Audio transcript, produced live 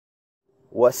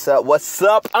What's up? What's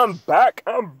up? I'm back.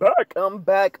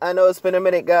 I know it's been a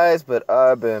minute, guys, but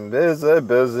I've been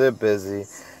busy.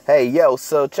 Hey, yo,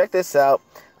 so check this out.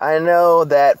 I know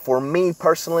that for me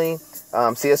personally,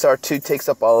 CSR 2 takes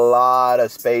up a lot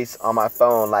of space on my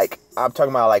phone. Like, I'm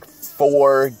talking about like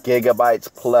 4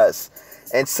 gigabytes plus.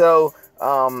 And so,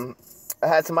 I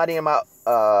had somebody in my,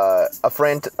 a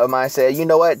friend of mine said, you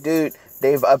know what, dude,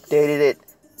 they've updated it.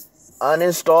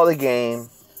 Uninstall the game,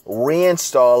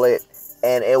 reinstall it,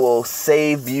 and it will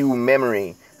save you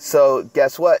memory. So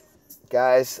guess what,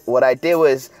 guys? What I did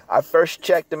was I first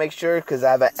checked to make sure, because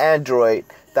I have an Android,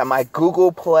 that my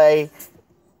Google Play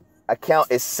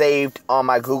account is saved on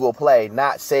my Google Play,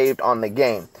 not saved on the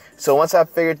game. So once I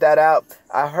figured that out,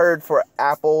 I heard for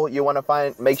Apple, you want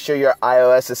to make sure your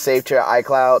iOS is saved to your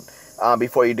iCloud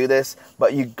before you do this.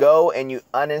 But you go and you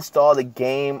uninstall the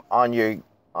game on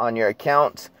your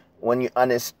account. When you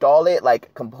uninstall it,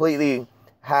 like completely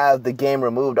have the game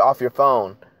removed off your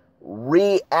phone,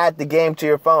 re-add the game to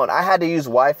your phone. I had to use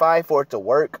Wi-Fi for it to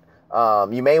work.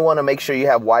 You may want to make sure you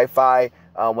have Wi-Fi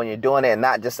when you're doing it and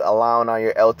not just allowing on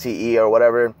your LTE or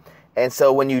whatever. And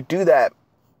so when you do that,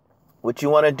 what you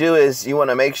want to do is you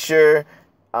want to make sure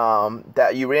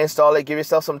that you reinstall it. Give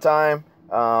yourself some time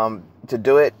to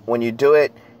do it. When you do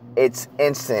it, it's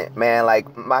instant, man. Like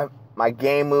my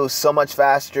game moves so much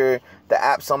faster. The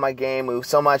apps on my game move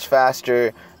so much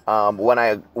faster. When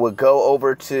I would go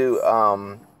over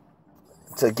to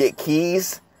get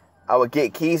keys, I would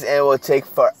get keys and it would take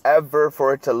forever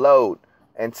for it to load.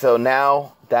 And so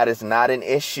now that is not an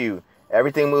issue.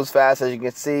 Everything moves fast, as you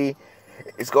can see.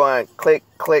 It's going click,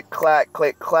 click, clack,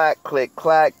 click, clack, click,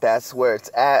 clack. That's where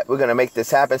it's at. We're going to make this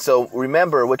happen. So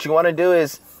remember, what you want to do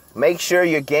is make sure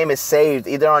your game is saved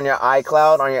either on your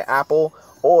iCloud, on your Apple,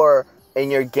 or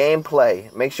in your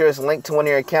gameplay. Make sure it's linked to one of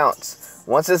your accounts.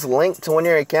 Once it's linked to one of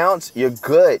your accounts, you're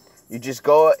good. You just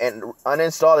go and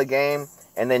uninstall the game,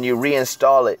 and then you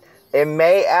reinstall it. It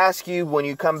may ask you when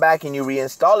you come back and you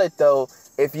reinstall it, though,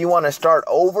 if you want to start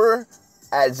over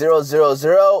at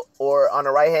 000, or on the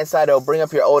right-hand side, it'll bring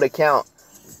up your old account.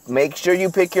 Make sure you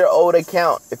pick your old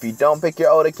account. If you don't pick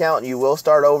your old account, you will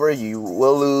start over. You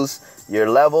will lose your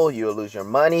level. You'll lose your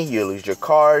money. You'll lose your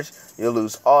cards. You'll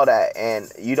lose all that.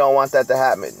 And you don't want that to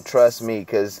happen. Trust me,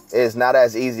 because it's not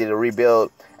as easy to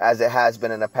rebuild as it has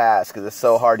been in the past, because it's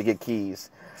so hard to get keys.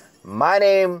 My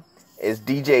name is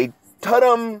DJ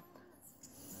Tudum.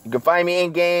 You can find me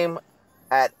in-game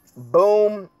at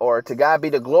Boom or To God Be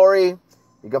the Glory.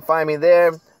 You can find me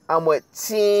there. I'm with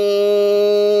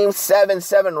Team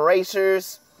 77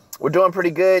 Racers. We're doing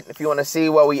pretty good. If you want to see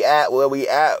where we at,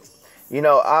 you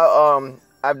know,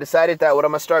 I've decided that what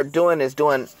I'm gonna start doing is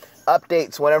doing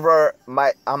updates whenever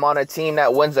I'm on a team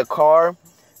that wins a car.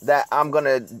 That I'm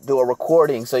gonna do a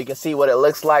recording so you can see what it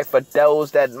looks like for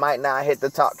those that might not hit the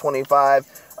top 25.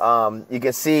 You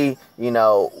can see, you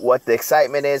know, what the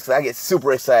excitement is. I get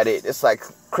super excited. It's like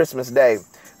Christmas Day.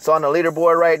 So on the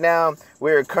leaderboard right now,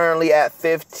 we're currently at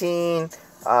 15.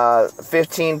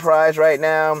 15 prize right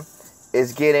now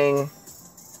is getting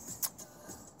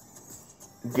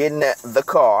the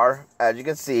car, as you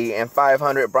can see, and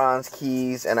 500 bronze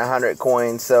keys and 100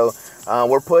 coins. So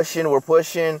we're pushing.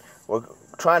 We're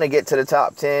trying to get to the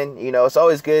top 10. You know, it's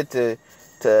always good to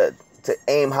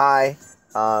aim high.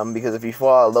 Because if you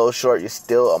fall a little short, you're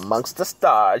still amongst the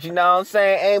stars. You know what I'm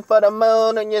saying? Aim for the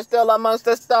moon and you're still amongst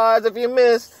the stars if you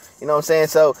miss. You know what I'm saying?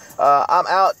 So, I'm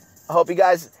out. I hope you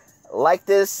guys like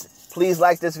this. Please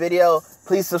like this video.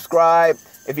 Please subscribe.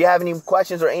 If you have any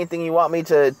questions or anything you want me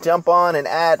to jump on and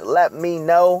add, let me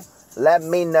know. Let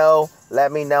me know,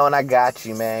 and I got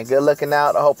you, man. Good looking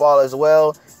out. I hope all is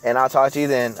well, and I'll talk to you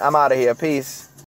then. I'm out of here. Peace.